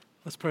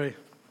Let's pray.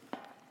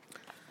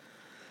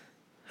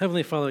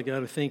 Heavenly Father,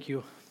 God, we thank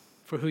you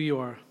for who you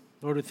are.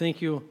 Lord, we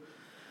thank you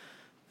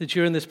that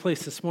you're in this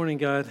place this morning,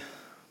 God.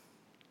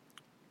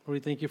 Lord, we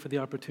thank you for the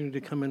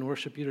opportunity to come and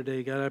worship you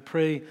today. God, I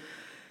pray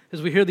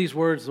as we hear these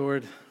words,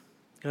 Lord,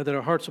 God, that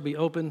our hearts will be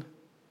open.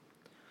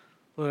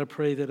 Lord, I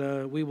pray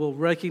that we will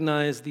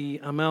recognize the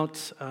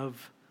amount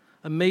of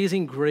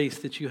amazing grace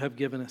that you have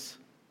given us.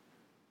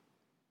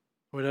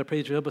 Lord, I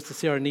pray that you help us to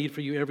see our need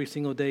for you every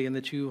single day and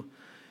that you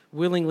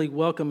willingly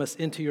welcome us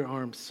into your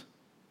arms.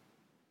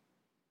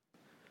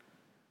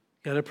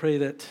 God, I pray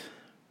that,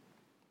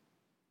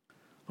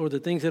 Lord, the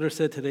things that are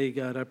said today,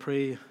 God, I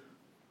pray,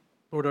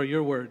 Lord, are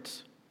your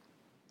words.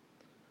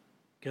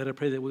 God, I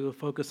pray that we will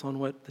focus on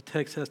what the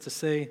text has to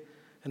say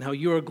and how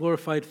you are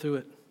glorified through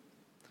it.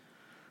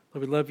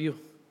 Lord, we love you.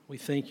 We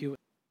thank you. We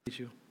praise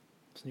you.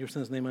 It's in your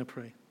son's name I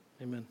pray.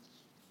 Amen.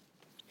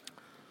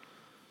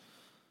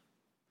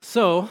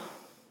 So,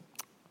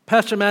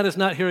 Pastor Matt is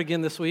not here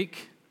again this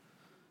week.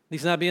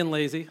 He's not being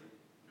lazy.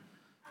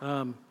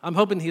 I'm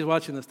hoping he's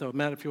watching this, though.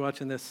 Matt, if you're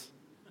watching this,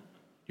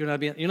 you're not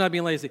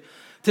being lazy.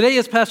 Today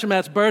is Pastor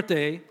Matt's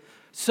birthday,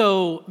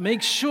 so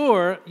make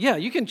sure,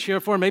 you can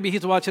cheer for him. Maybe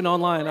he's watching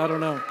online. I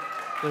don't know.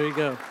 There you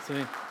go.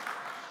 See?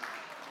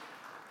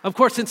 Of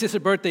course, since it's a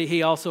birthday,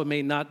 he also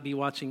may not be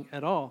watching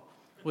at all,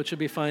 which would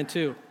be fine,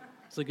 too.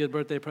 It's a good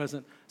birthday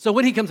present. So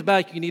when he comes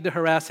back, you need to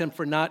harass him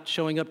for not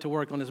showing up to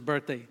work on his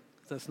birthday.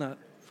 It's not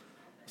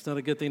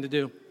a good thing to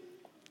do.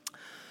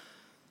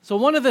 So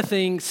one of the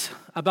things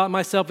about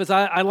myself is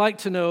I like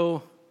to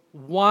know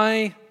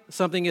why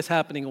something is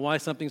happening, why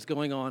something's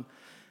going on.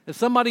 If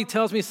somebody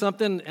tells me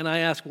something and I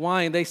ask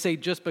why and they say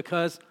just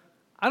because,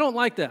 I don't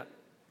like that.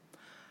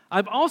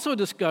 I've also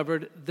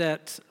discovered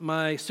that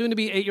my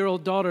soon-to-be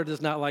 8-year-old daughter does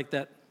not like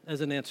that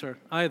as an answer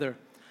either.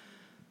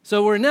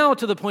 So we're now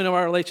to the point of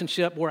our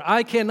relationship where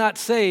I cannot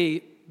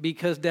say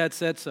because Dad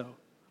said so.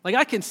 Like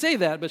I can say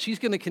that, but she's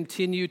going to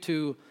continue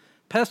to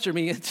pester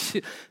me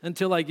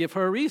until I give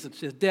her a reason. She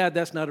says, Dad,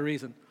 that's not a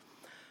reason.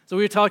 So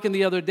we were talking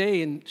the other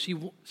day, and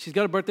she's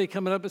got a birthday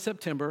coming up in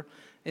September,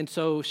 and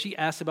so she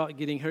asked about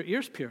getting her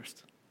ears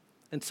pierced.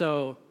 And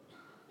so,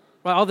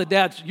 well, all the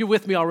dads, you're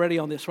with me already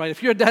on this, right?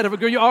 If you're a dad of a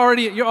girl, you're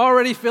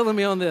already feeling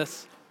me on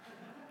this.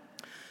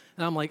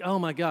 And I'm like, oh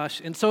my gosh.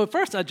 And so at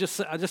first I just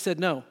said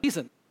no.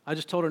 Reason. I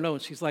just told her no,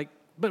 and she's like,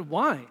 but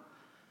why?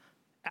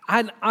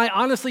 I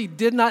honestly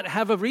did not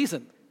have a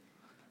reason.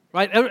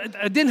 Right?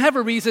 I didn't have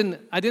a reason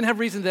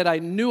that I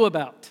knew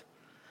about.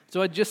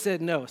 So I just said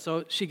no.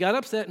 So she got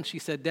upset and she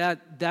said, Dad,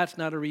 that's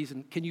not a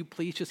reason. Can you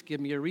please just give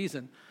me a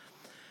reason?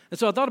 And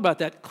so I thought about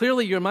that.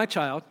 Clearly, you're my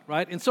child,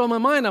 right? And so in my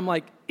mind, I'm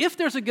like, if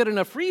there's a good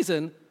enough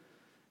reason,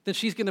 then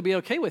she's going to be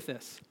okay with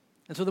this.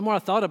 And so the more I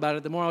thought about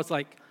it, the more I was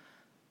like,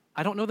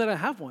 I don't know that I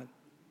have one.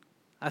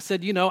 I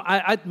said,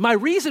 my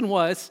reason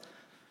was,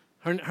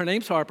 her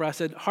name's Harper. I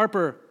said,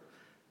 Harper,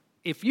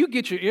 if you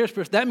get your ears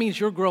pierced, that means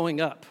you're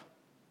growing up.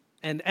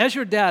 And as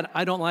your dad,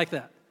 I don't like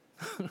that.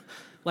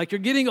 Like you're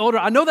getting older.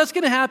 I know that's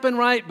going to happen,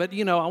 right? But,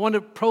 I want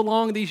to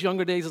prolong these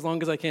younger days as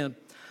long as I can.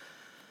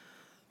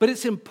 But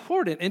it's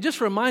important, and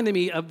just reminded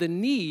me of the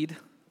need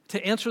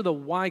to answer the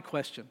why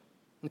question.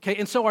 Okay,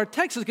 and so our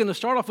text is going to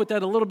start off with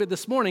that a little bit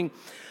this morning.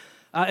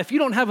 If you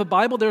don't have a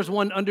Bible, there's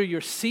one under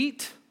your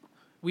seat.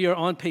 We are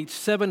on page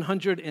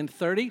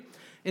 730.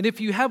 And if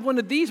you have one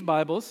of these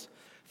Bibles,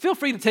 feel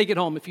free to take it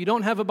home. If you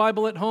don't have a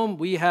Bible at home,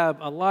 we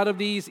have a lot of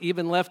these,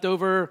 even left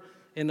over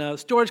in a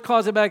storage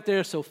closet back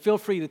there, so feel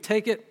free to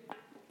take it.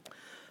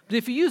 But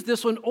if you use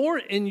this one or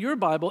in your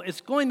Bible,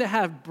 it's going to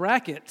have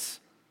brackets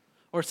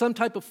or some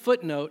type of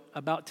footnote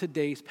about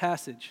today's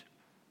passage.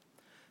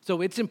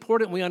 So it's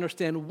important we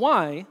understand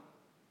why,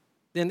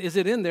 then is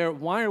it in there?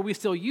 Why are we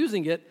still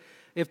using it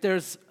if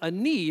there's a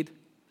need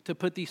to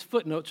put these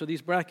footnotes or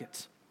these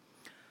brackets?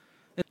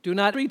 And do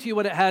not read to you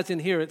what it has in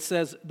here. It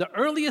says, the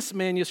earliest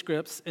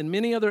manuscripts and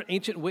many other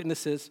ancient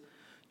witnesses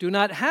do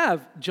not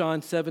have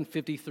John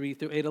 7:53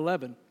 through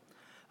 8:11.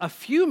 A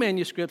few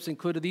manuscripts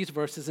included these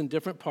verses in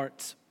different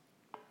parts.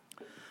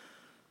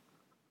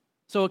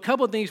 So a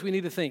couple of things we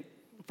need to think.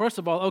 First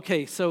of all,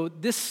 okay, so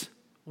this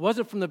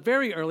wasn't from the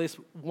very earliest.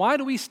 Why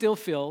do we still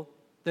feel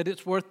that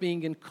it's worth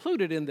being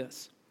included in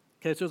this?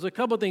 Okay, so there's a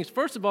couple of things.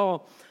 First of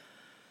all,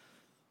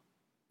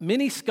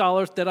 many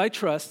scholars that I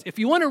trust, if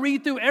you want to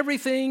read through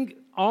everything,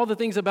 all the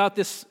things about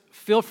this,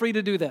 feel free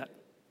to do that.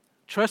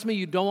 Trust me,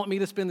 you don't want me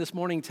to spend this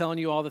morning telling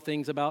you all the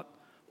things about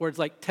words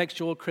like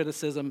textual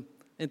criticism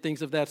and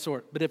things of that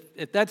sort. But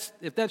if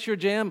that's your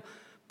jam,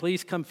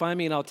 please come find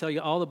me and I'll tell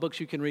you all the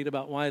books you can read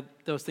about why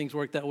those things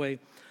work that way.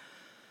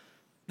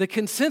 The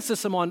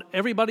consensus among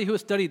everybody who has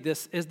studied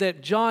this is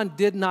that John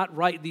did not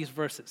write these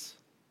verses.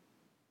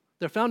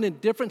 They're found in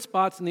different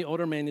spots in the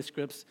older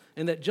manuscripts,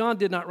 and that John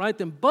did not write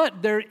them,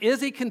 but there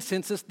is a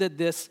consensus that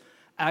this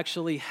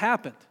actually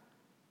happened.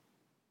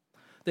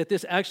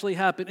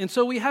 And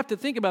so we have to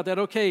think about that.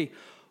 Okay,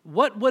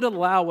 what would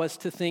allow us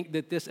to think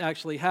that this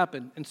actually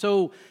happened? And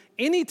so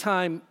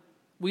anytime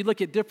we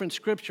look at different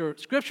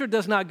Scripture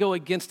does not go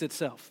against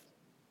itself,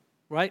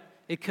 right?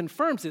 it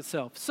confirms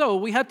itself. So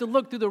we have to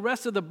look through the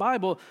rest of the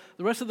Bible,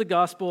 the rest of the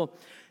gospel,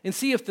 and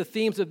see if the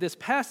themes of this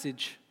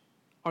passage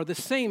are the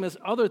same as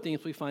other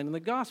themes we find in the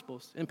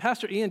Gospels. And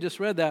Pastor Ian just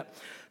read that.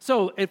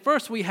 So at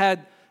first we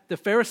had the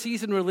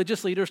Pharisees and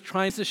religious leaders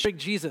trying to trick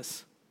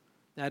Jesus.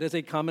 That is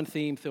a common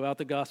theme throughout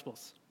the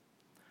Gospels.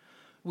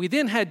 We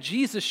then had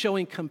Jesus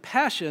showing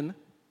compassion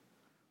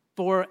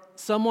for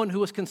someone who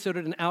was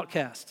considered an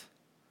outcast.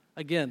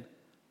 Again,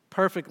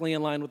 perfectly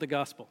in line with the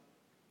gospel.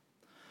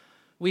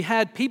 We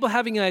had people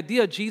having an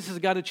idea Jesus has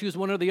got to choose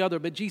one or the other,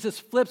 but Jesus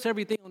flips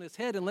everything on his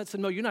head and lets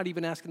them know you're not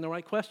even asking the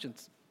right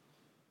questions.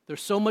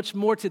 There's so much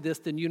more to this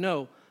than you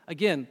know.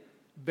 Again,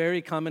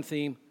 very common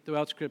theme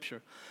throughout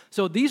Scripture.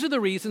 So these are the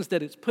reasons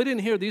that it's put in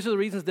here. These are the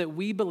reasons that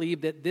we believe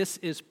that this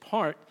is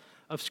part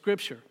of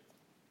Scripture.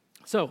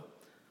 So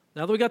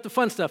now that we got the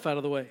fun stuff out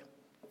of the way,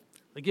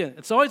 again,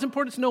 it's always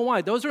important to know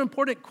why. Those are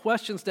important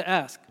questions to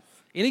ask.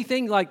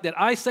 Anything like that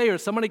I say or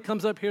somebody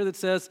comes up here that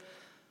says,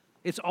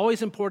 it's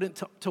always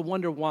important to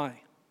wonder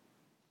why.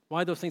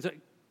 Why those things.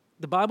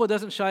 The Bible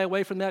doesn't shy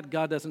away from that.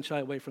 God doesn't shy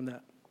away from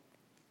that.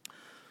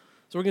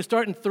 So we're going to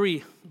start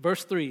in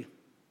verse 3.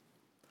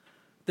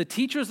 The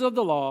teachers of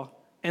the law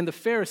and the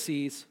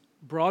Pharisees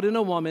brought in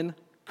a woman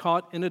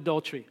caught in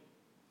adultery.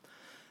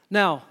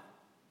 Now,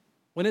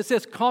 when it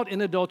says caught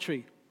in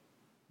adultery,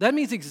 that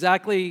means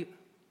exactly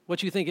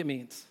what you think it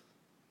means.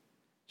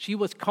 She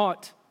was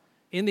caught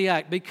in the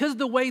act. Because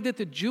the way that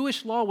the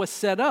Jewish law was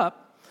set up,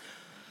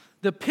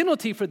 the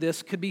penalty for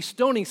this could be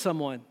stoning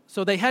someone.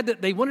 So they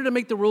wanted to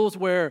make the rules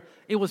where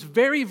it was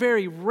very,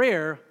 very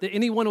rare that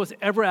anyone was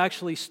ever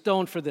actually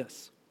stoned for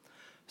this.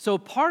 So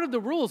part of the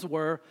rules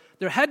were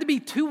there had to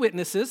be 2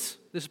 witnesses.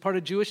 This is part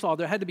of Jewish law.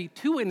 There had to be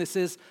 2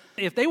 witnesses.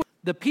 If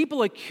the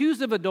people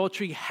accused of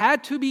adultery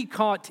had to be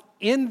caught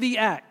in the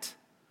act.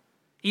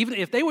 Even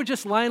if they were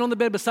just lying on the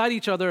bed beside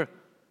each other,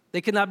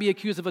 they could not be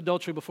accused of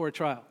adultery before a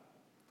trial.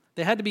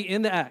 They had to be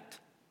in the act.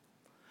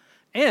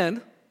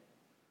 And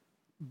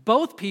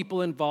both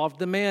people involved,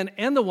 the man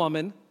and the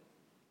woman,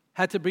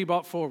 had to be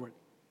brought forward.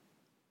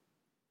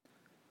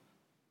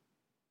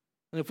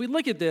 And if we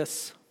look at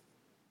this,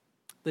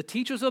 the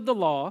teachers of the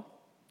law,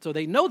 so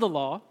they know the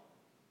law,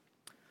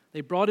 they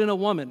brought in a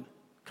woman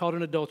caught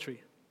in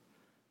adultery.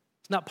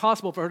 It's not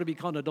possible for her to be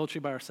caught in adultery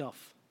by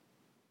herself.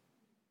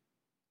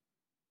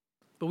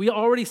 But we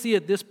already see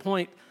at this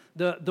point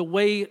the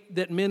way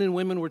that men and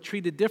women were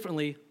treated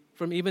differently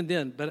from even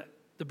then. But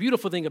the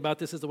beautiful thing about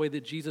this is the way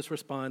that Jesus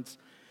responds,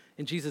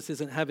 and Jesus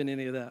isn't having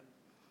any of that.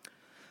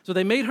 So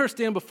they made her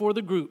stand before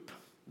the group,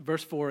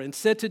 verse 4, and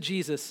said to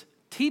Jesus,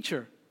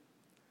 "Teacher,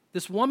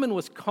 this woman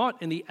was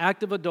caught in the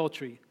act of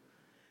adultery.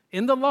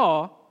 In the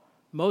law,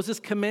 Moses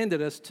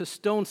commanded us to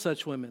stone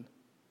such women.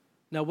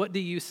 Now what do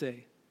you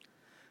say?"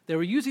 They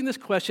were using this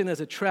question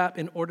as a trap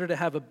in order to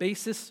have a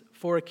basis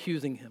for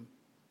accusing him.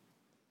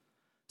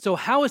 So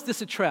how is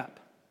this a trap?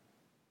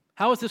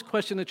 How is this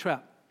question a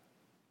trap?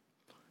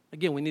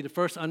 Again, we need to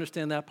first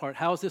understand that part.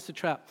 How is this a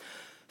trap?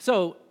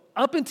 So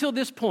up until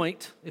this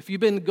point, if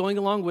you've been going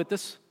along with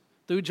us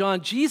through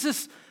John,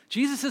 Jesus'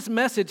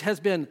 message has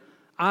been,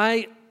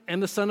 I am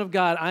the Son of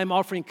God. I'm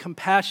offering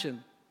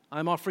compassion.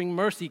 I'm offering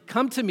mercy.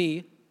 Come to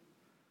me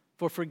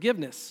for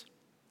forgiveness.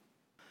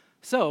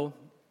 So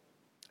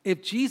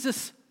if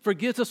Jesus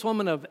forgives this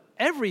woman of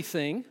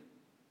everything,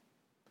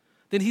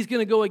 then he's going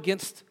to go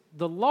against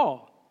the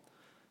law.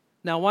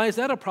 Now, why is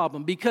that a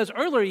problem? Because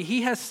earlier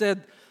he has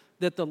said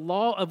that the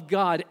law of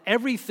God,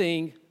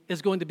 everything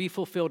is going to be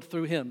fulfilled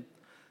through him.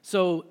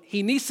 So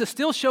he needs to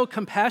still show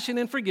compassion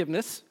and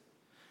forgiveness,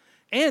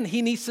 and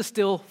he needs to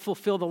still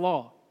fulfill the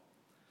law.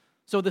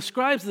 So the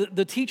scribes,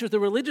 the teachers, the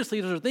religious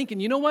leaders are thinking,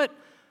 you know what?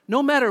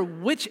 No matter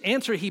which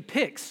answer he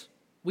picks,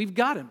 we've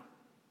got him.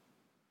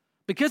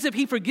 Because if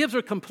he forgives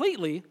her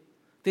completely,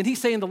 then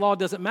he's saying the law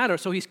doesn't matter.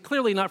 So he's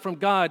clearly not from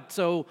God,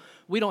 so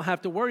we don't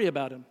have to worry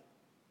about him.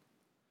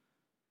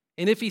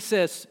 And if he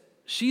says,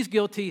 she's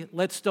guilty,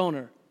 let's stone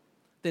her,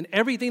 then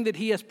everything that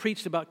he has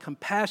preached about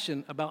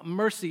compassion, about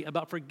mercy,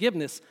 about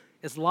forgiveness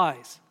is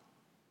lies.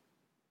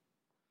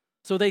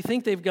 So they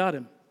think they've got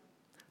him.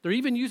 They're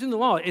even using the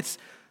law.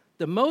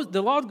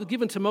 The law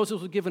given to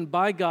Moses was given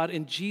by God,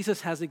 and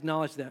Jesus has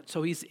acknowledged that.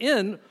 So he's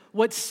in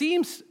what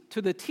seems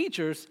to the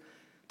teachers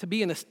to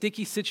be in a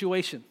sticky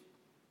situation.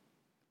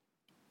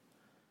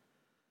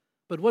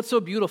 But what's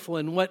so beautiful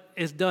and what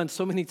is done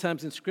so many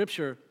times in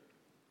Scripture,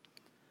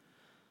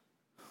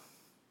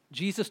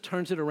 Jesus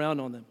turns it around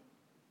on them.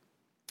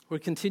 We're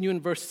continuing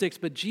in verse 6.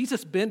 But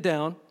Jesus bent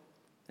down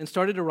and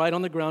started to write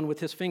on the ground with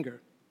his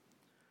finger.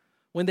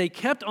 When they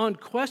kept on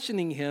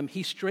questioning him,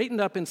 he straightened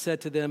up and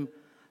said to them,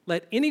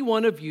 "Let any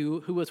one of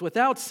you who is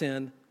without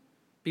sin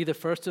be the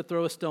first to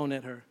throw a stone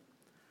at her."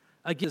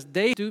 Again,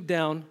 they stooped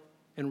down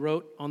and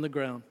wrote on the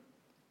ground.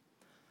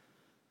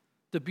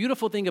 The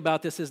beautiful thing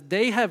about this is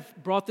they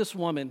have brought this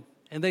woman,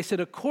 and they said,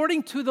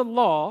 according to the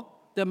law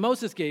that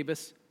Moses gave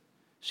us,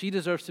 she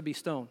deserves to be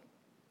stoned.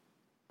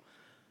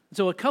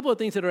 So a couple of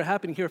things that are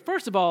happening here.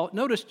 First of all,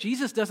 notice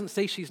Jesus doesn't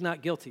say she's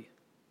not guilty.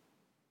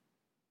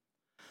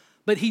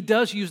 But he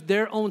does use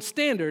their own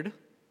standard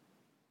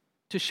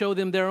to show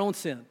them their own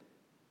sin.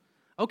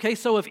 Okay,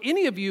 so if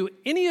any of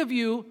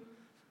you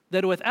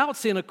that are without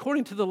sin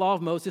according to the law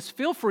of Moses,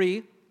 feel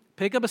free,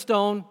 pick up a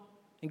stone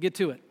and get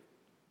to it.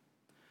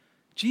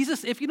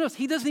 Jesus, if you notice,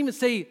 he doesn't even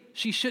say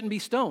she shouldn't be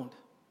stoned.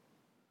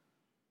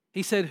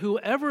 He said,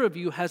 whoever of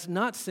you has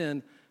not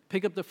sinned,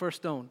 pick up the first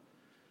stone.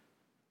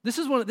 This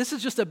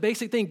is just a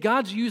basic thing.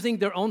 God's using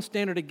their own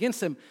standard against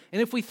them.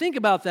 And if we think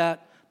about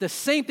that, the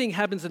same thing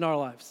happens in our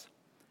lives.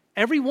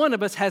 Every one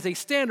of us has a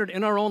standard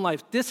in our own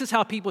life. This is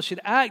how people should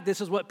act.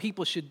 This is what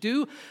people should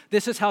do.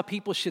 This is how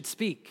people should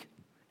speak.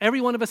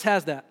 Every one of us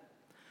has that.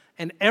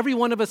 And every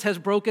one of us has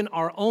broken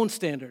our own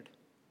standard,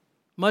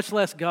 much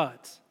less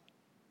God's.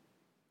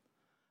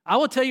 I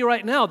will tell you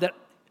right now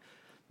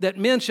that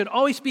men should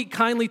always speak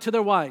kindly to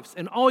their wives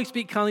and always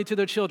speak kindly to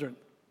their children.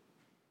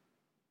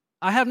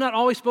 I have not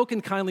always spoken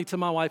kindly to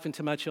my wife and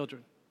to my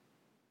children.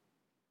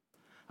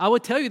 I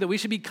would tell you that we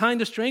should be kind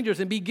to strangers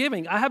and be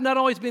giving. I have not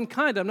always been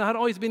kind. I've not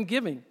always been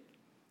giving.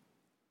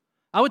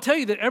 I would tell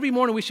you that every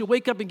morning we should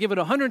wake up and give it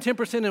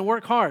 110% and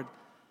work hard.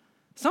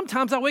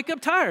 Sometimes I wake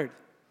up tired.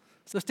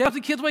 So the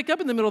kids wake up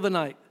in the middle of the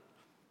night.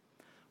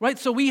 Right?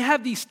 So we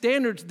have these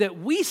standards that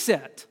we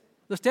set,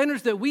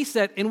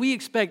 and we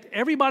expect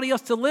everybody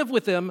else to live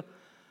with them,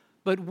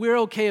 but we're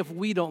okay if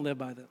we don't live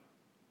by them.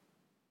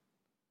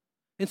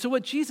 And so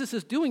what Jesus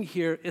is doing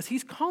here is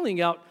he's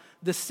calling out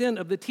the sin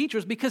of the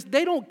teachers because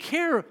they don't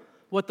care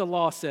what the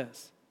law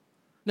says.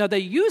 Now, they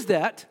use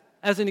that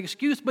as an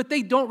excuse, but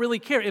they don't really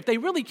care. If they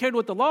really cared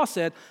what the law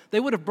said, they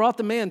would have brought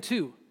the man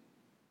too.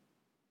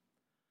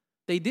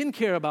 They didn't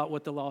care about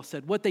what the law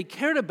said. What they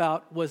cared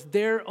about was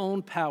their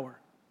own power.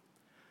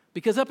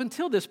 Because up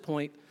until this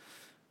point,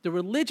 the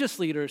religious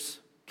leaders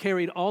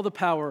carried all the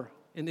power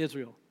in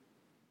Israel.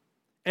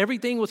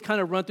 Everything was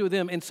kind of run through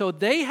them. And so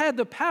they had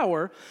the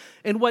power,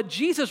 and what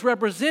Jesus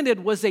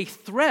represented was a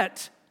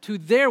threat to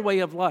their way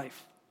of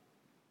life.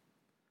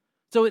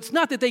 So it's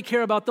not that they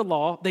care about the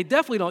law. They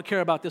definitely don't care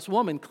about this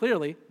woman,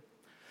 clearly.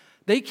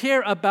 They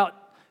care about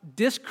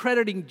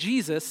discrediting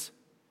Jesus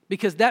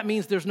because that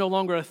means there's no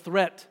longer a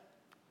threat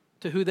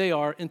to who they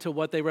are and to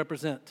what they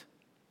represent.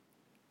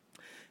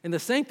 And the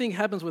same thing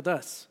happens with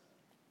us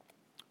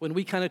when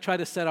we kind of try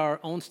to set our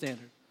own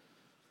standard.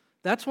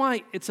 That's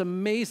why it's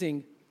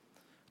amazing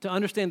to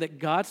understand that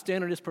God's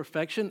standard is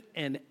perfection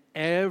and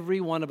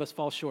every one of us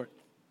falls short.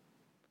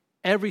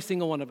 Every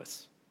single one of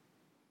us.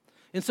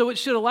 And so it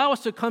should allow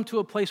us to come to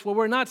a place where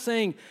we're not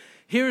saying,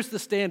 here's the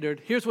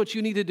standard, here's what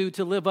you need to do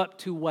to live up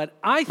to what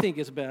I think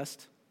is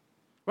best,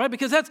 right?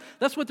 Because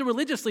that's what the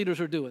religious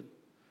leaders are doing.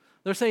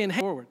 They're saying, hey,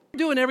 forward. We're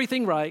doing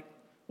everything right.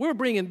 We're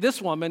bringing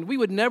this woman. We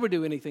would never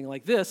do anything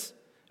like this,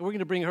 and we're going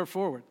to bring her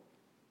forward.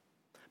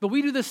 But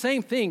we do the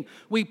same thing.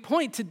 We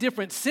point to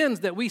different sins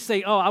that we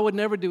say, oh, I would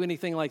never do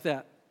anything like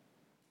that.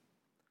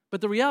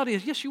 But the reality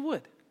is, yes, you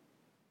would.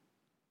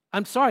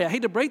 I'm sorry, I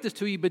hate to break this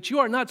to you, but you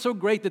are not so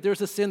great that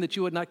there's a sin that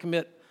you would not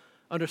commit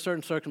under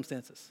certain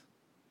circumstances.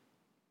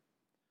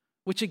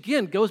 Which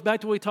again goes back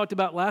to what we talked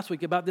about last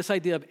week about this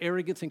idea of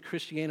arrogance and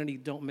Christianity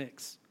don't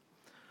mix.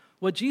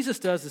 What Jesus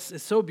does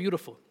is so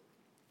beautiful.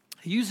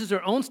 He uses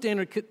their own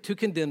standard to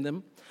condemn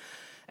them,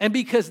 and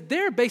because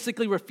they're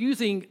basically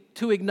refusing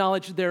to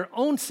acknowledge their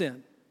own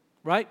sin,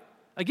 right?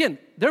 Again,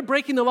 they're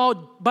breaking the law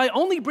by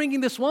only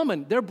bringing this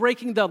woman. They're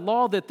breaking the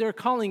law that they're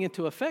calling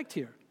into effect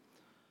here.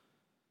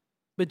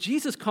 But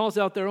Jesus calls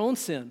out their own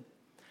sin.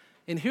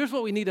 And here's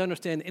what we need to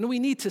understand, and we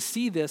need to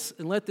see this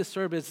and let this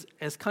serve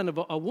as kind of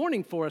a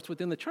warning for us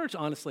within the church,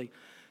 honestly.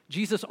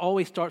 Jesus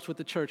always starts with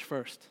the church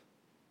first.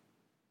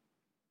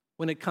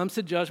 When it comes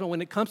to judgment,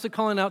 when it comes to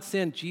calling out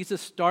sin, Jesus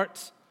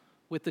starts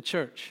with the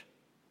church.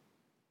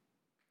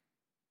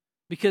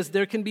 Because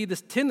there can be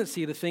this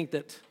tendency to think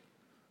that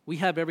we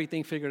have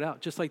everything figured out,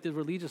 just like the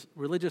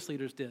religious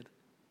leaders did.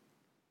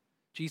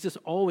 Jesus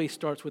always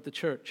starts with the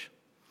church.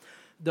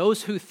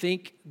 Those who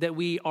think that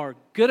we are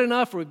good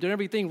enough or we've done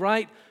everything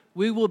right,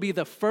 we will be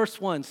the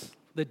first ones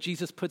that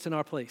Jesus puts in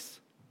our place.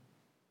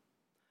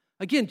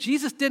 Again,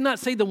 Jesus did not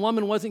say the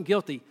woman wasn't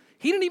guilty.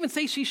 He didn't even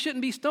say she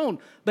shouldn't be stoned,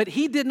 but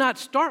he did not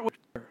start with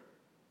her.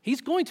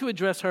 He's going to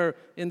address her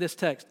in this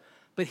text,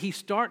 but he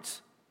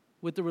starts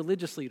with the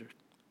religious leaders.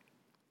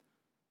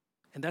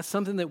 And that's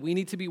something that we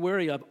need to be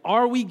wary of.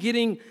 Are we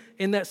getting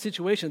in that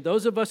situation?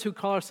 Those of us who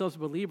call ourselves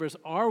believers,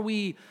 are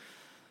we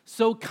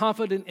so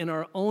confident in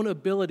our own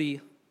ability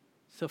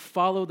to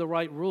follow the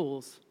right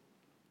rules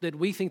that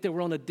we think that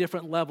we're on a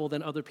different level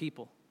than other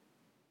people?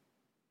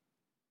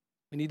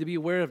 We need to be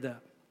aware of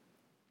that.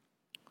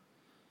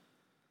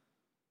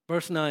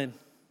 Verse 9.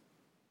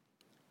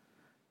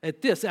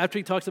 At this, after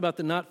he talks about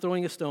the not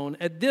throwing a stone,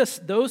 at this,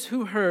 those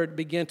who heard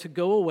began to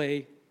go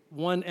away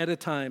one at a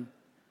time,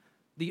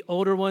 the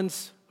older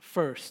ones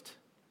first.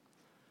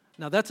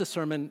 Now that's a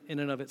sermon in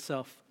and of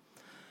itself.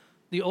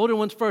 The older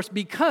ones first,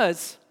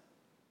 because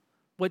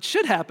what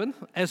should happen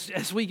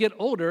as we get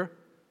older,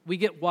 we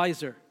get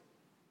wiser.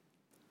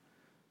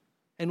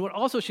 And what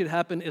also should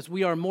happen is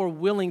we are more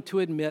willing to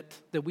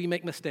admit that we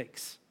make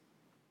mistakes.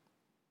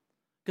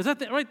 Because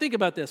think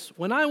about this.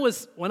 When I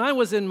was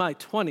in my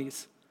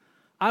 20s,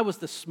 I was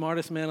the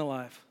smartest man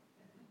alive.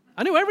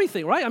 I knew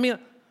everything, right? I mean,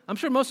 I'm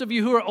sure most of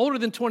you who are older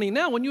than 20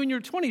 now, when you were in your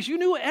 20s, you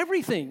knew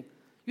everything.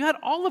 You had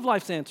all of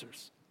life's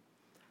answers.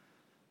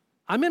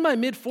 I'm in my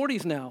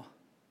mid-40s now,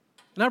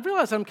 and I've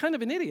realized I'm kind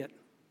of an idiot.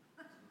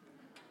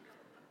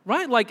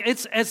 Right? Like,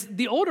 it's as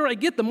the older I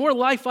get, the more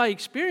life I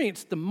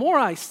experience, the more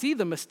I see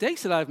the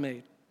mistakes that I've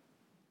made.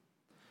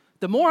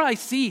 The more I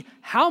see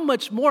how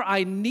much more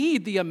I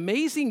need the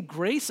amazing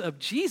grace of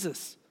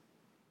Jesus.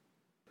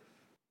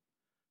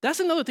 That's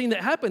another thing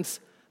that happens.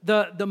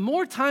 The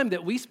more time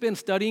that we spend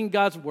studying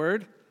God's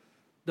word,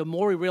 the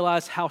more we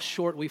realize how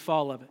short we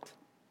fall of it.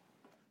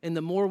 And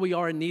the more we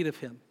are in need of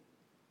him.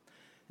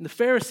 And the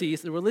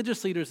Pharisees, the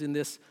religious leaders in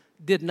this,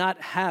 did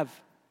not have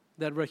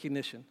that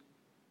recognition.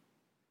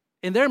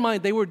 In their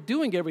mind, they were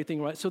doing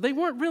everything right, so they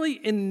weren't really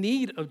in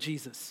need of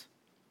Jesus.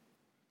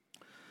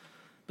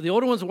 But the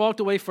older ones walked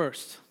away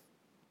first,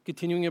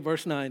 continuing in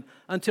verse 9,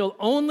 until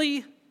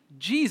only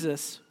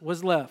Jesus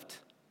was left.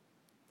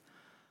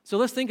 So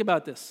let's think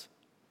about this.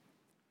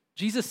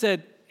 Jesus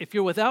said, if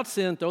you're without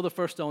sin, throw the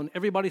first stone.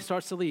 Everybody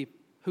starts to leave.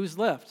 Who's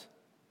left?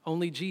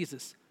 Only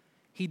Jesus.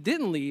 He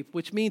didn't leave,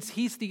 which means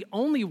he's the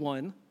only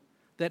one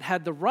that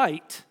had the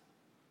right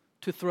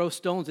to throw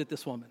stones at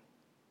this woman.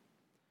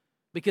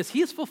 Because he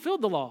has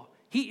fulfilled the law.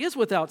 He is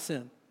without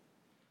sin.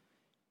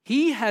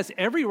 He has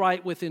every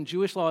right within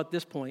Jewish law at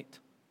this point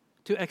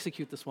to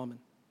execute this woman.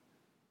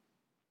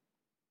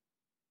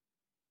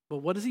 But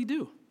what does he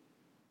do?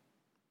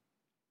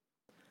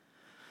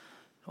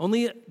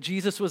 Only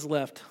Jesus was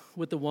left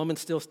with the woman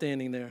still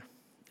standing there.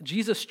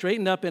 Jesus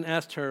straightened up and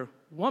asked her,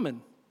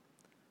 "Woman,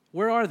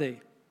 where are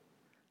they?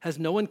 Has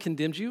no one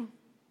condemned you?"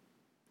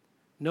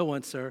 "No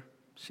one, sir,"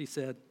 she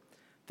said.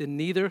 "Then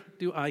neither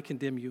do I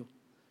condemn you,"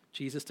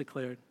 Jesus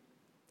declared.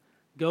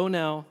 "Go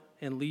now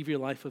and leave your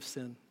life of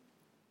sin."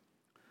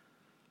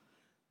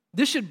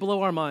 This should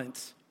blow our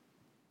minds.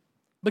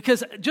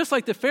 Because just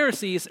like the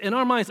Pharisees, in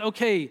our minds,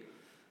 okay,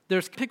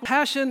 there's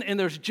passion and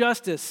there's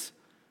justice,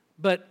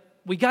 but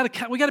we got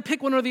to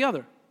pick one or the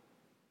other.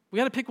 We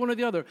got to pick one or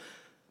the other.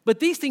 But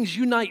these things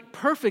unite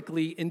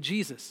perfectly in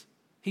Jesus.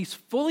 He's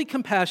fully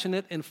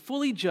compassionate and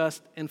fully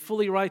just and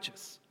fully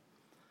righteous.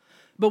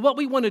 But what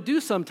we want to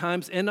do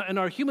sometimes in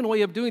our human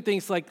way of doing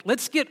things, like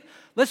let's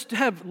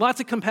have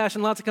lots of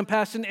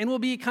compassion, and we'll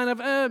be kind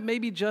of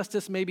maybe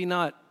justice, maybe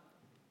not.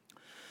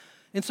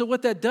 And so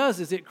what that does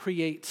is it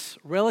creates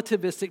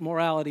relativistic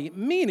morality,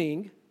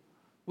 meaning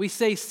we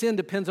say sin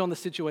depends on the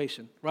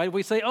situation, right?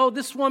 We say, oh,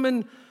 this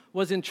woman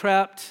was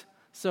entrapped,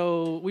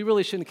 so we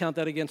really shouldn't count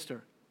that against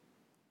her.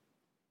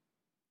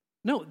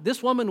 No,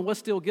 this woman was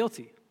still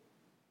guilty.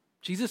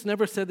 Jesus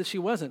never said that she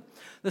wasn't.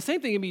 The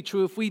same thing can be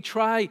true if we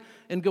try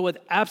and go with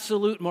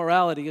absolute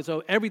morality, as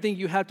though everything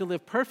you have to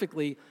live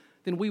perfectly,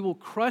 then we will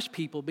crush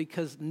people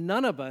because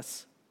none of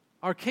us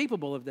are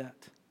capable of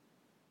that.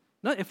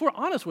 Now, if we're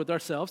honest with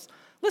ourselves,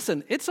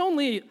 listen, it's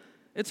only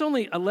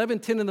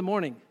 11:10 in the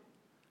morning.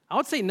 I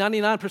would say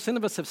 99%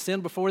 of us have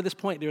sinned before this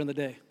point during the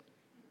day.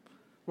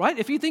 Right?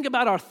 If you think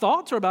about our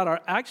thoughts or about our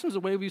actions,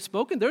 the way we've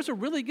spoken, there's a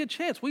really good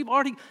chance we've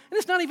already, and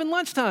it's not even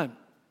lunchtime.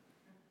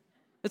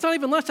 It's not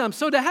even lunchtime.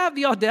 So to have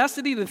the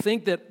audacity to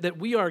think that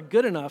we are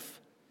good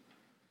enough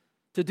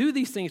to do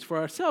these things for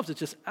ourselves, it's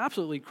just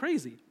absolutely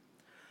crazy.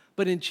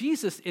 But in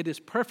Jesus, it is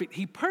perfect.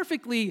 He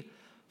perfectly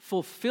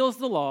fulfills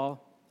the law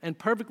and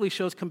perfectly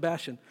shows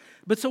compassion.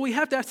 But so we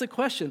have to ask the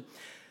question,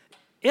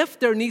 if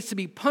there needs to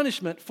be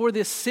punishment for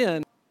this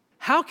sin,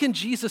 how can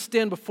Jesus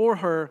stand before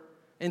her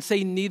and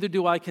say, neither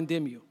do I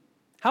condemn you?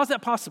 How is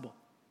that possible?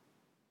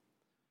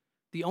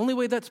 The only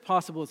way that's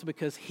possible is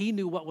because he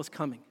knew what was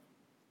coming.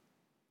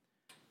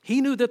 He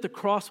knew that the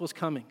cross was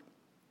coming.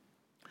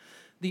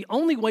 The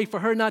only way for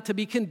her not to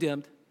be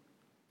condemned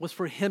was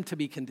for him to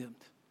be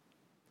condemned.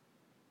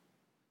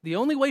 The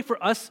only way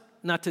for us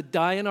not to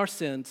die in our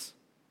sins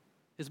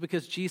is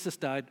because Jesus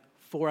died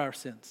for our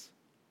sins.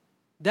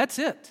 That's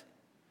it.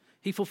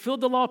 He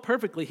fulfilled the law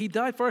perfectly. He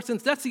died for our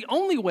sins. That's the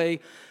only way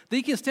that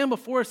he can stand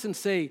before us and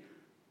say,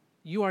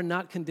 you are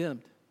not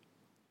condemned.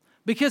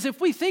 Because if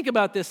we think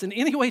about this in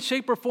any way,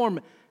 shape, or form,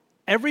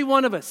 every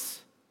one of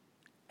us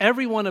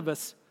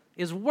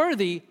is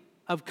worthy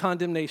of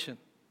condemnation.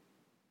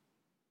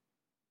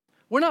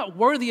 We're not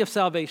worthy of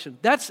salvation.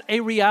 That's a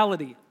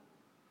reality.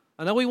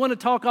 I know we want to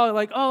talk all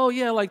like, oh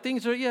yeah, like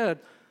things are, yeah.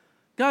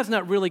 God's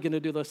not really going to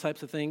do those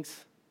types of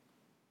things.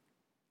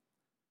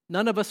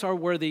 None of us are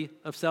worthy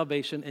of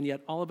salvation, and yet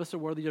all of us are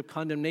worthy of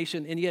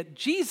condemnation, and yet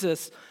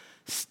Jesus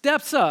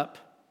steps up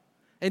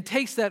and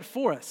takes that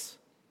for us.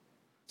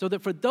 So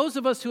that for those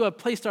of us who have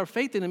placed our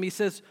faith in him, he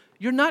says,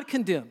 you're not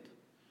condemned.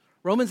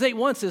 Romans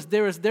 8:1 says,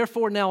 there is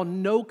therefore now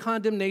no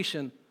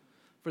condemnation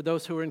for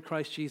those who are in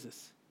Christ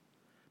Jesus.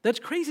 That's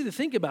crazy to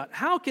think about.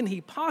 How can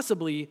he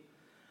possibly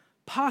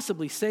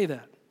say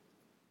that?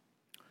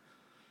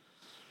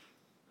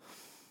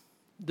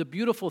 The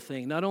beautiful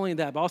thing, not only in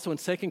that, but also in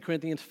 2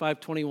 Corinthians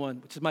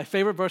 5:21, which is my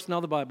favorite verse in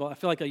all the Bible. I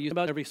feel like I use it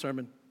about every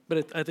sermon,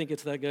 but I think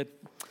it's that good.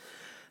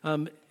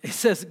 It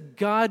says,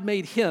 God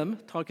made him,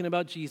 talking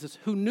about Jesus,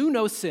 who knew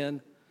no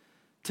sin,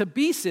 to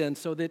be sin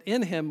so that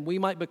in him we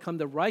might become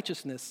the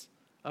righteousness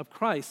of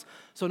Christ.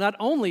 So not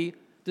only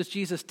does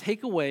Jesus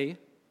take away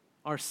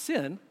our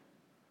sin,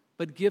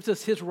 but gives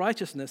us his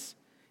righteousness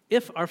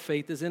if our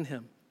faith is in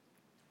him.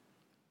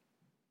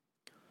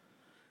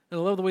 And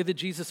I love the way that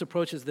Jesus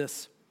approaches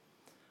this.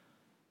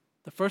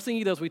 The first thing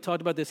he does, we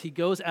talked about this, he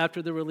goes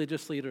after the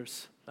religious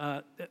leaders.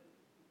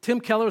 Tim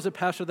Keller is a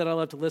pastor that I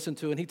love to listen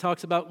to, and he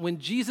talks about when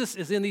Jesus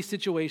is in these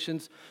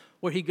situations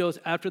where he goes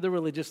after the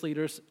religious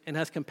leaders and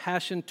has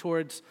compassion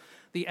towards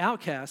the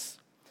outcasts,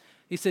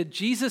 he said,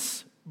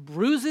 Jesus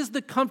bruises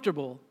the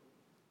comfortable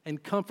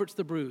and comforts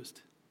the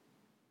bruised.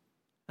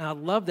 And I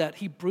love that.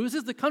 He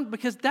bruises the comfortable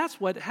because that's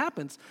what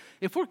happens.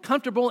 If we're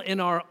comfortable in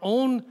our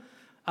own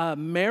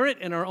merit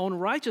and our own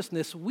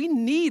righteousness, we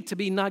need to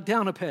be knocked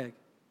down a peg.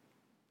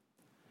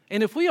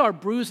 And if we are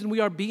bruised and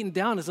we are beaten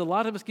down, as a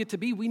lot of us get to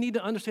be, we need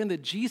to understand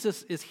that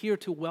Jesus is here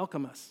to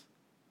welcome us.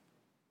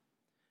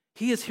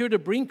 He is here to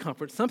bring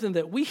comfort, something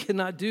that we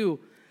cannot do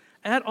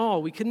at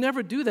all. We can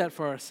never do that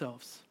for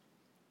ourselves.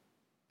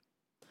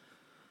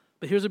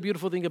 But here's a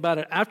beautiful thing about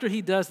it. After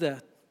he does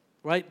that,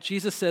 right,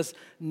 Jesus says,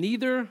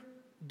 neither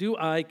do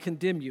I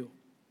condemn you.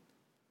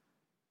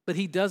 But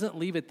he doesn't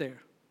leave it there.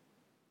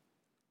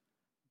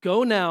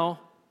 Go now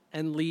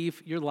and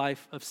leave your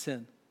life of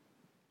sin.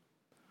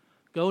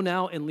 Go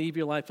now and leave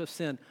your life of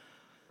sin.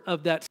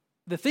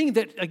 The thing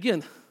that,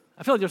 again,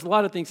 I feel like there's a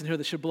lot of things in here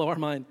that should blow our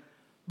mind,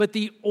 but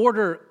the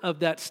order of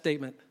that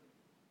statement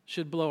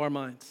should blow our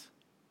minds.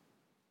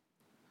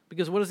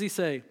 Because what does he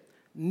say?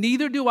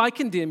 Neither do I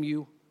condemn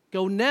you.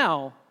 Go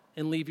now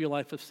and leave your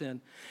life of sin.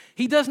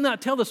 He does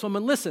not tell this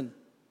woman, listen,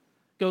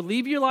 go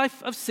leave your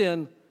life of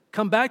sin,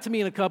 come back to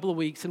me in a couple of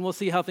weeks, and we'll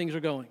see how things are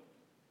going.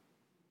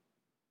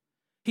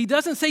 He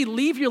doesn't say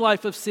leave your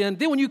life of sin,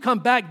 then when you come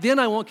back, then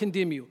I won't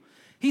condemn you.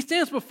 He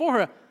stands before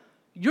her.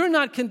 You're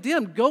not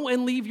condemned. Go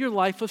and leave your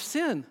life of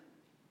sin.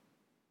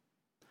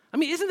 I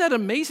mean, isn't that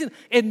amazing?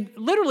 And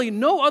literally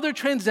no other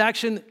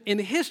transaction in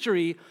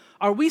history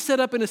are we set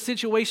up in a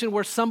situation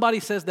where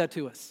somebody says that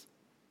to us.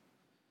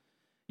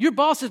 Your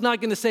boss is not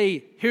going to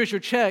say, here's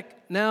your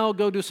check, now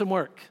go do some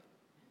work.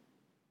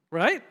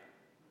 Right?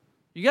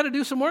 You got to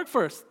do some work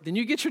first, then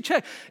you get your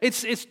check.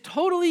 It's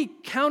totally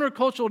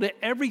countercultural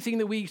to everything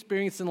that we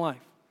experience in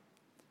life.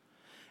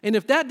 And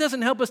if that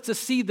doesn't help us to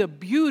see the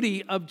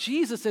beauty of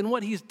Jesus and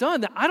what he's done,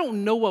 then I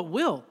don't know what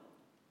will.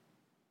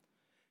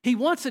 He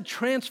wants a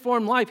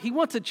transformed life. He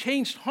wants a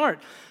changed heart.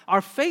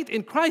 Our faith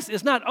in Christ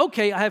is not,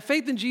 okay, I have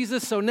faith in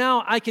Jesus, so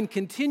now I can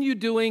continue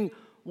doing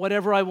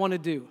whatever I want to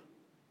do.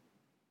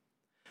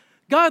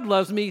 God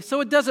loves me,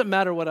 so it doesn't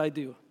matter what I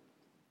do.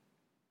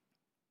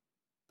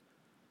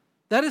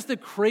 That is the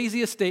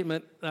craziest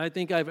statement that I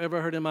think I've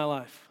ever heard in my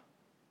life.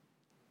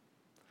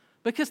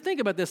 Because think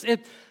about this.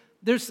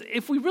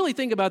 If we really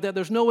think about that,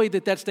 there's no way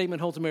that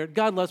statement holds merit.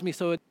 God loves me,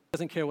 so it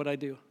doesn't care what I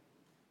do.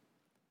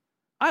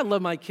 I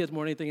love my kids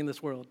more than anything in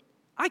this world.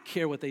 I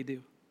care what they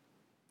do.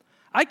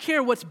 I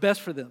care what's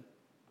best for them.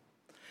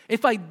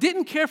 If I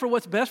didn't care for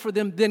what's best for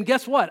them, then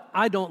guess what?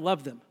 I don't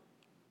love them.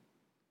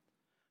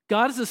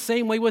 God is the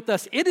same way with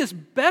us. It is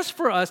best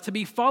for us to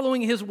be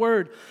following his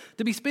word,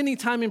 to be spending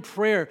time in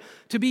prayer,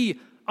 to be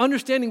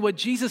understanding what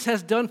Jesus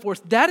has done for us.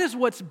 That is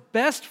what's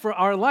best for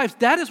our lives.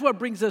 That is what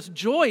brings us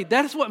joy.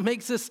 That is what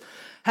makes us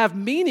have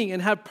meaning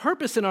and have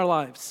purpose in our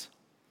lives.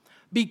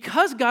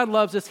 Because God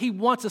loves us, he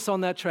wants us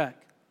on that track.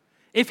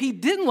 If he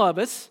didn't love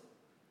us,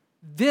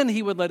 then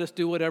he would let us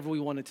do whatever we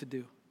wanted to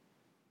do.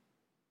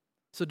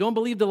 So don't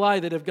believe the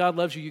lie that if God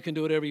loves you, you can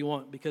do whatever you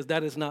want, because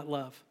that is not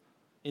love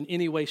in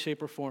any way,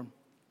 shape, or form.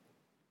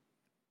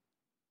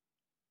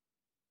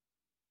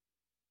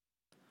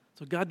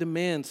 So God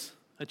demands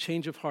a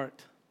change of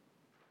heart.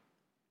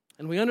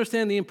 And we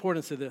understand the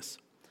importance of this.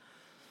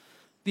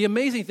 The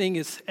amazing thing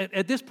is,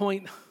 at this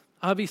point,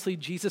 obviously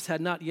Jesus had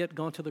not yet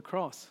gone to the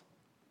cross.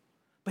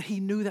 But he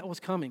knew that was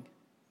coming.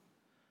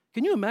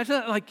 Can you imagine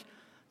that?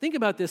 Think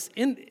about this.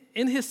 In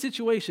his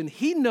situation,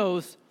 he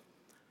knows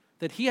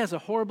that he has a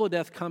horrible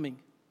death coming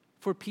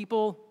for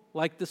people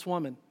like this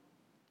woman,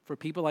 for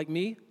people like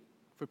me,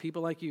 for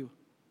people like you.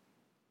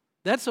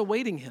 That's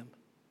awaiting him.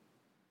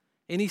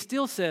 And he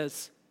still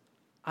says,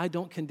 I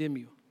don't condemn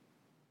you.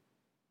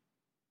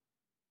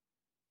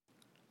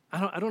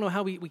 I don't know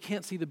how we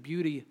can't see the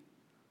beauty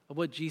of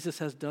what Jesus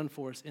has done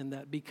for us in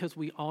that, because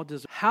we all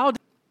deserve.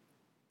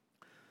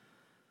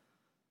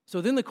 So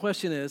then the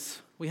question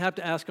is, we have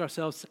to ask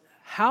ourselves,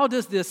 how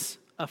does this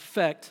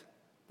affect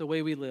the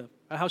way we live?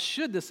 Or how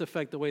should this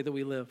affect the way that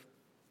we live?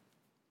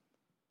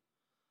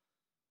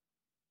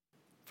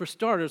 For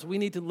starters, we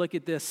need to look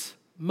at this.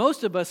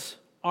 Most of us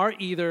are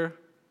either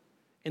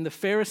in the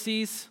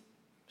Pharisees'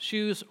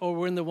 shoes or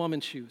we're in the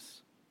woman's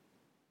shoes.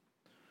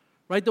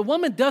 Right? The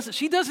woman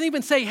she doesn't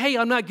even say, hey,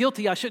 I'm not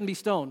guilty, I shouldn't be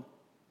stoned.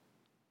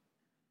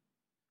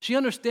 She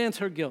understands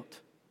her guilt.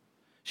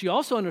 She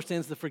also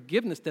understands the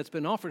forgiveness that's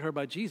been offered her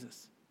by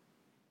Jesus.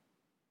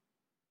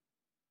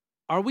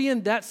 Are we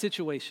in that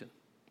situation?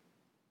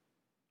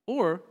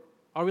 Or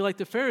are we like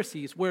the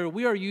Pharisees, where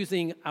we are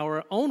using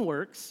our own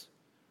works,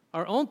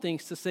 our own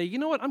things to say, you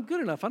know what, I'm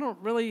good enough. I don't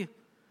really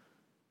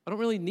I don't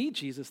really need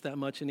Jesus that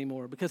much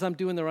anymore because I'm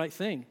doing the right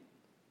thing.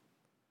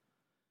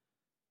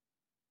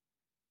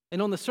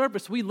 And on the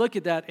surface, we look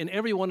at that and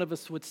every one of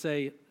us would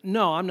say,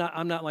 no, I'm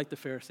not like the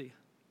Pharisee.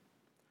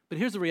 But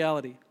here's the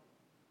reality.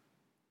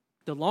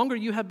 The longer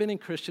you have been in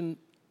Christian,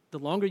 the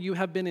longer you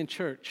have been in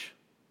church,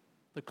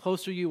 the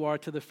closer you are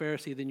to the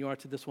Pharisee than you are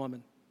to this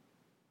woman.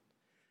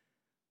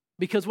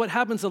 Because what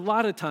happens a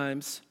lot of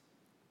times,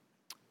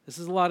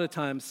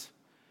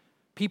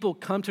 people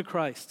come to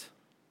Christ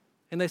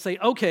and they say,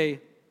 okay,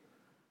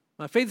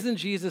 my faith is in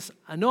Jesus.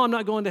 I know I'm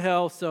not going to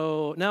hell,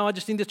 so now I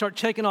just need to start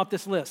checking off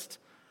this list.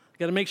 I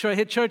got to make sure I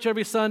hit church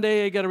every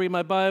Sunday. I got to read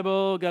my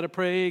Bible. Got to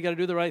pray. Got to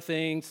do the right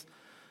things.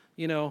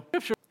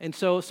 Scripture. And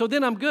so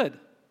then I'm good.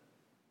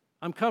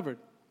 I'm covered.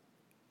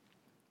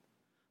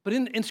 But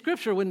in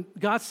Scripture, when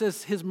God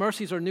says His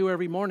mercies are new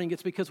every morning,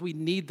 it's because we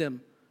need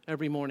them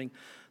every morning.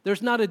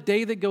 There's not a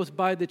day that goes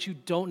by that you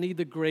don't need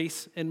the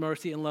grace and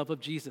mercy and love of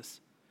Jesus.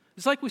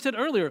 It's like we said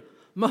earlier,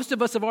 most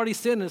of us have already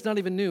sinned and it's not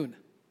even noon.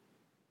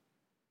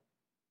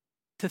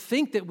 To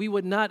think that we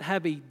would not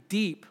have a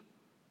deep,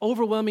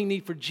 overwhelming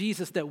need for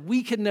Jesus that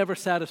we could never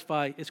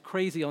satisfy is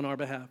crazy on our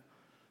behalf.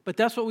 But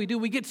that's what we do.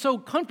 We get so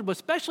comfortable,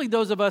 especially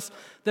those of us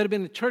that have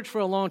been in church for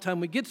a long time.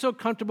 We get so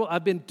comfortable.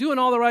 I've been doing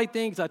all the right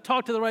things. I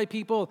talk to the right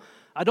people.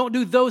 I don't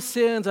do those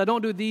sins. I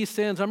don't do these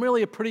sins. I'm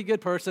really a pretty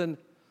good person.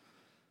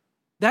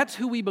 That's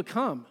who we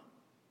become.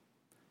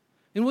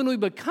 And when we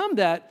become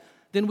that,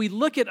 then we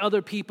look at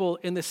other people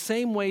in the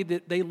same way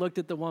that they looked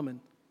at the woman.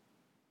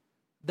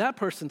 That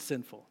person's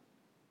sinful.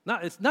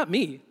 It's not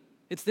me.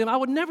 It's them. I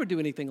would never do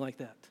anything like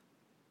that.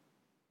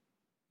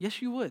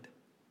 Yes, you would.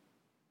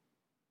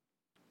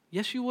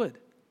 Yes, you would.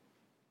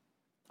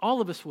 All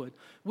of us would.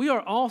 We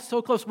are all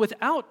so close.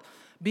 Without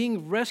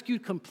being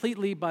rescued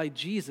completely by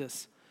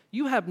Jesus,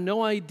 you have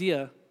no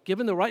idea,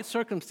 given the right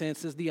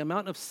circumstances, the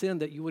amount of sin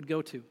that you would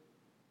go to.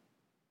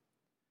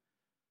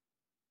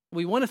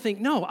 We want to think,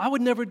 no, I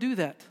would never do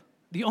that.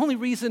 The only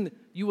reason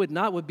you would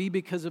not would be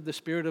because of the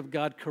Spirit of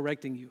God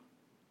correcting you.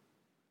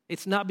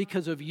 It's not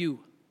because of you.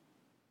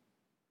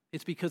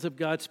 It's because of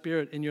God's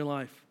Spirit in your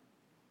life.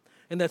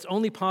 And that's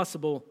only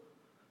possible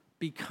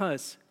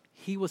because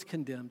He was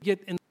condemned.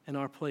 Get in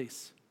our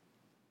place.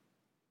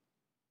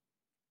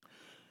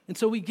 And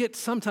so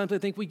sometimes I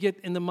think we get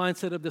in the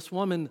mindset of this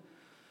woman,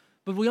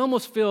 but we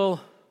almost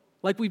feel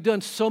like we've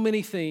done so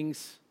many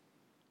things,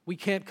 we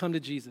can't come to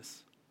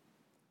Jesus.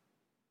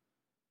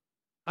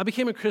 I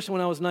became a Christian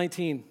when I was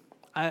 19.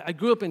 I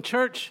grew up in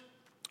church.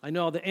 I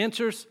know all the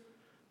answers.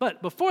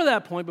 But before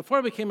that point, before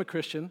I became a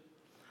Christian,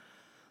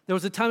 there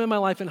was a time in my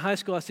life in high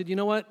school I said, you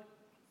know what?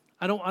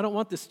 I don't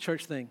want this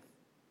church thing.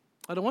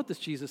 I don't want this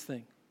Jesus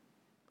thing.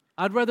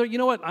 I'd rather,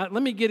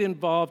 let me get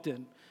involved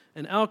in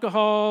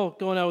alcohol,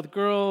 going out with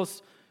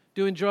girls,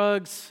 doing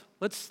drugs.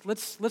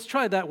 Let's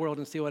try that world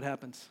and see what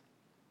happens.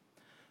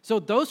 So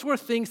those were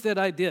things that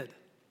I did.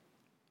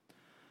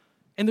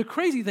 And the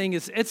crazy thing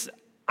is,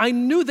 I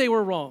knew they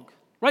were wrong,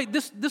 right?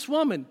 This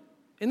woman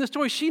in the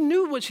story, she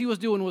knew what she was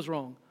doing was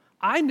wrong.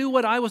 I knew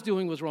what I was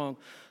doing was wrong.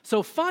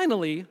 So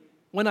finally,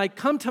 when I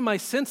come to my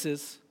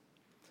senses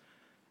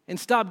and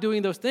stop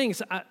doing those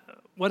things,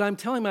 what I'm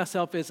telling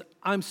myself is,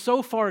 I'm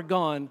so far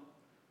gone,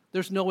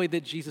 there's no way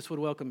that Jesus would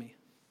welcome me.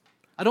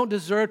 I don't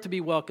deserve to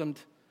be welcomed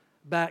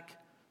back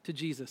to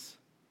Jesus.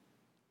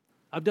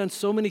 I've done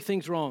so many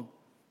things wrong.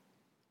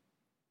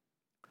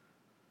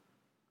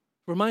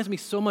 Reminds me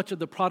so much of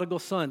the prodigal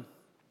son.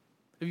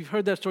 If you've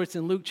heard that story, it's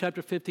in Luke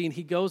chapter 15.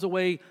 He goes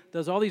away,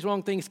 does all these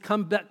wrong things,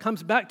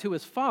 comes back to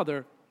his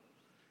father,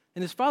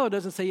 and his father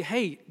doesn't say,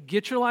 hey,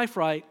 get your life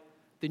right,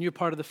 then you're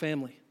part of the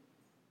family.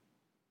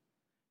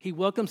 He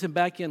welcomes him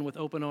back in with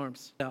open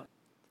arms.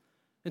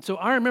 And so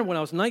I remember when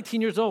I was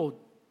 19 years old,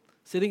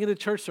 sitting in a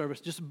church service,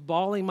 just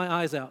bawling my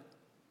eyes out,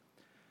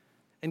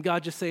 and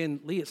God just saying,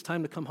 Lee, it's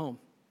time to come home.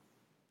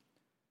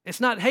 It's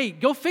not, hey,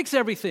 go fix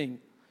everything.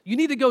 You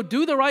need to go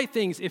do the right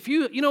things. If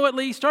you know what,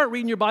 Lee, start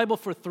reading your Bible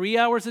for 3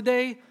 hours a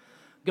day.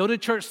 Go to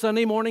church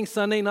Sunday morning,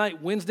 Sunday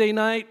night, Wednesday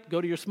night. Go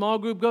to your small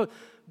group. Go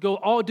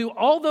do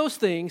all those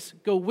things.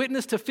 Go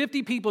witness to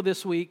 50 people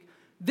this week.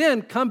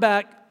 Then come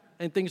back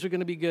and things are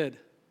going to be good.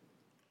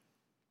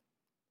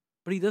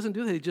 But he doesn't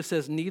do that. He just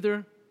says,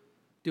 neither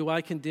do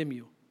I condemn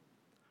you.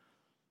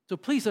 So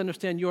please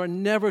understand, you are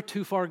never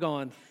too far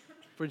gone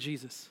for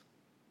Jesus.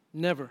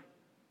 Never.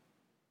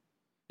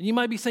 And you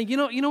might be saying, you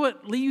know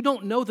what, Lee, you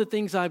don't know the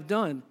things I've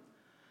done.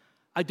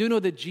 I do know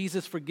that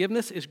Jesus'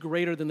 forgiveness is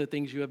greater than the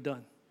things you have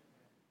done.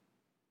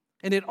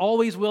 And it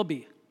always will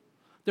be.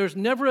 There's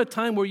never a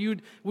time where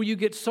you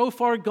get so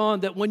far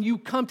gone that when you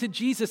come to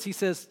Jesus, he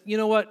says, you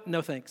know what,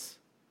 no thanks.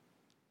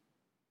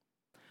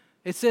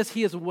 It says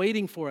he is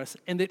waiting for us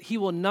and that he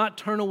will not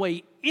turn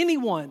away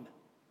anyone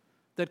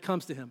that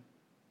comes to him.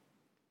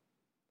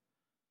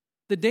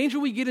 The danger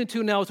we get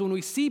into now is when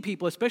we see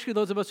people, especially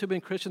those of us who have been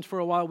Christians for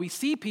a while, we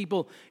see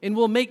people and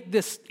we'll make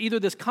either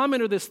this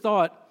comment or this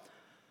thought,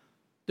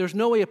 there's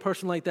no way a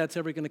person like that's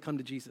ever going to come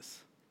to Jesus.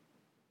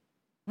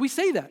 We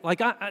say that.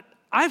 Like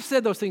I've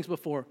said those things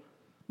before.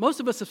 Most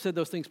of us have said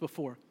those things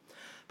before.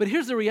 But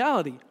here's the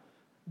reality.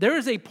 there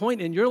is a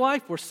point in your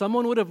life where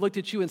someone would have looked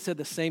at you and said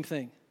the same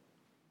thing.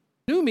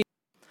 Knew me.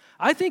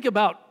 I think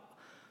about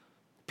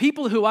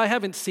people who I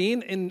haven't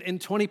seen in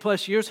 20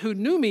 plus years who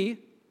knew me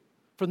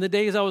from the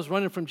days I was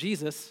running from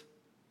Jesus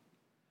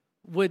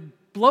would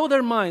blow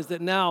their minds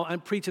that now I'm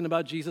preaching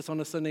about Jesus on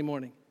a Sunday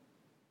morning.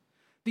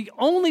 The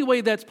only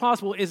way that's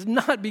possible is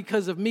not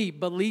because of me,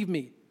 believe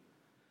me.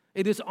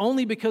 It is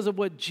only because of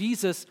what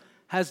Jesus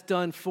has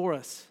done for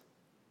us.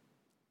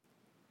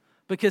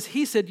 Because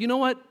he said, you know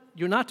what?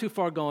 You're not too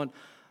far gone.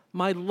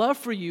 My love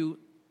for you,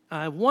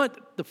 I want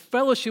the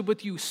fellowship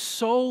with you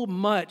so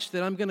much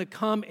that I'm going to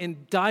come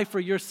and die for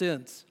your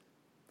sins.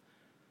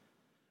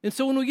 And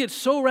so when we get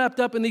so wrapped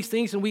up in these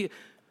things and we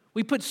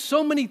put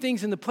so many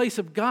things in the place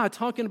of God,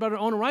 talking about our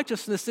own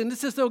righteousness, and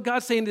it's as though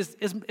God's saying,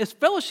 is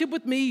fellowship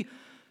with me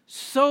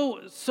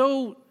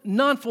so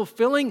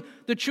non-fulfilling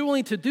that you're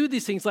willing to do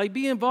these things, like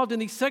be involved in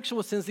these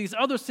sexual sins, these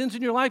other sins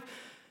in your life?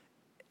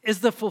 Is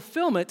the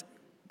fulfillment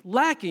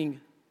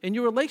lacking in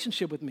your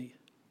relationship with me?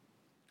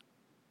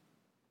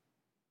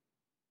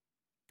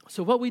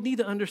 So what we need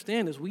to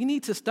understand is we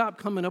need to stop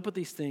coming up with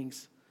these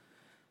things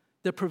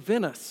that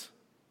prevent us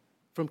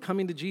from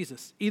coming to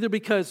Jesus, either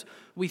because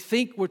we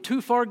think we're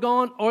too far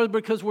gone or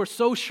because we're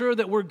so sure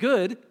that we're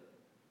good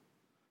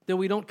that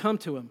we don't come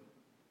to him.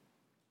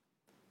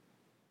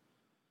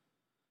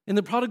 In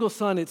the prodigal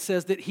son, it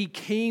says that he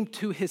came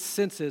to his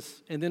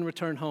senses and then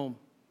returned home.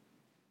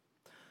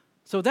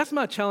 So that's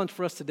my challenge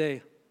for us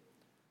today.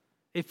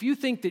 If you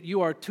think that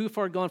you are too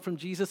far gone from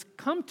Jesus,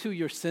 come to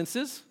your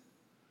senses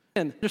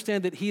and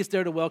understand that he is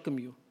there to welcome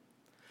you.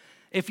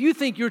 If you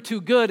think you're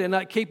too good and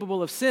not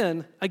capable of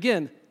sin,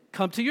 again,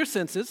 come to your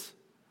senses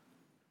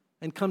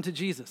and come to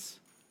Jesus.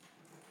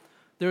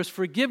 There is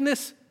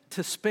forgiveness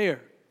to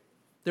spare.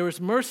 There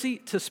is mercy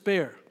to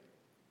spare.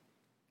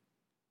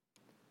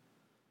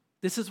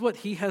 This is what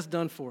he has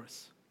done for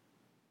us.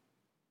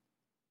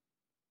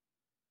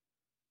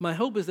 My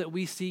hope is that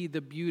we see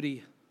the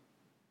beauty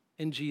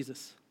in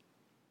Jesus.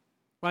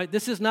 Right?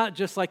 This is not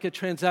just like a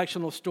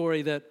transactional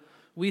story that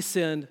we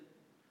sinned,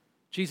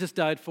 Jesus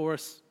died for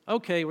us.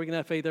 Okay, we're going to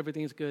have faith,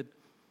 everything's good.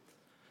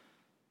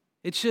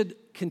 It should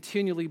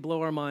continually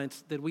blow our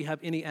minds that we have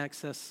any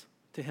access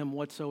to him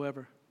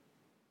whatsoever.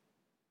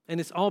 And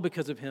it's all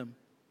because of him.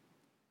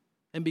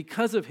 And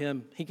because of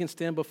him, he can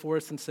stand before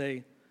us and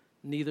say,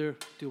 neither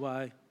do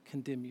I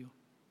condemn you.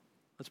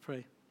 Let's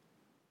pray.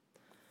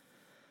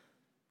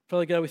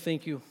 Father God, we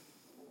thank you.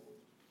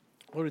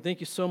 Lord, we thank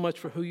you so much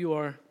for who you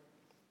are.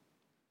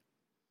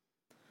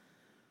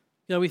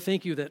 God, we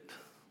thank you that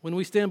when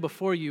we stand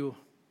before you,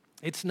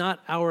 it's not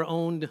our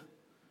own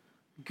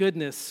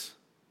goodness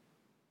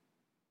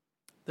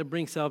that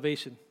brings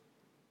salvation,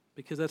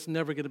 because that's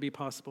never going to be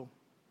possible.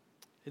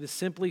 It is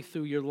simply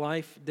through your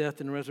life, death,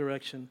 and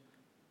resurrection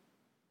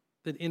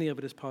that any of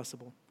it is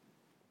possible.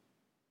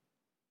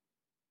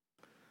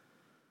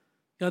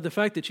 God, the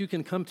fact that you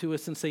can come to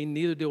us and say,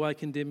 neither do I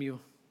condemn you.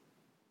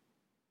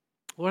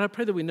 Lord, I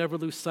pray that we never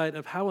lose sight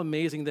of how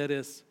amazing that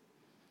is.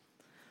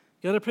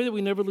 God, I pray that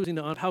we never lose sight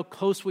of how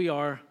close we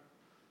are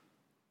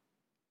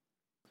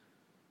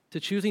to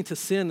choosing to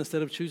sin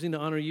instead of choosing to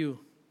honor you.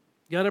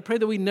 God, I pray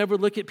that we never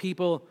look at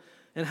people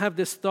and have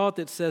this thought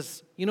that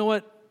says, you know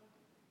what,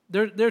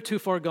 they're too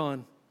far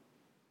gone.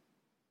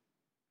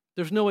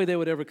 There's no way they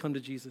would ever come to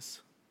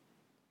Jesus.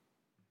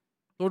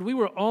 Lord, we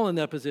were all in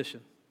that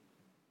position.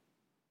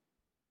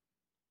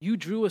 You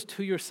drew us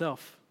to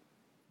yourself.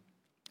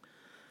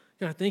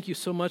 God, I thank you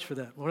so much for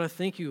that. Lord, I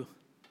thank you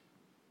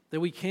that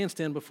we can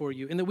stand before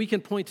you and that we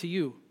can point to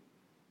you.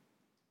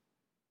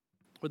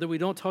 Or that we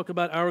don't talk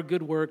about our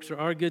good works or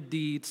our good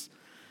deeds.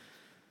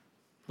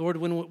 Lord,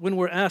 when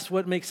we're asked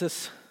what makes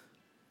us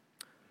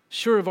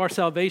sure of our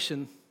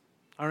salvation,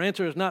 our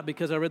answer is not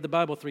because I read the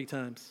Bible 3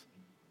 times.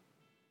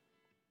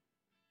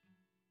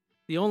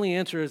 The only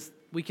answer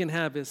we can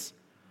have is,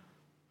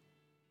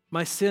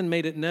 my sin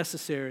made it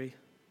necessary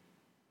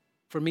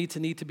for me to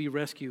need to be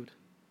rescued.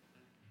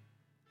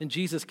 And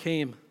Jesus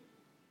came,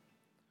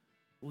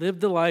 lived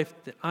the life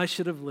that I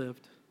should have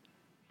lived,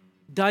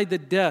 died the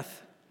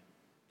death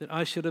that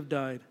I should have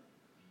died,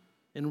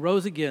 and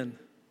rose again,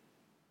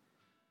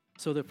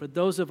 so that for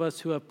those of us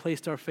who have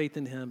placed our faith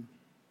in him,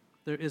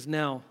 there is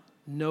now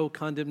no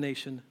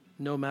condemnation,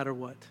 no matter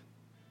what.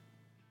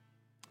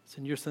 It's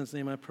in your son's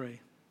name I pray.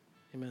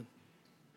 Amen.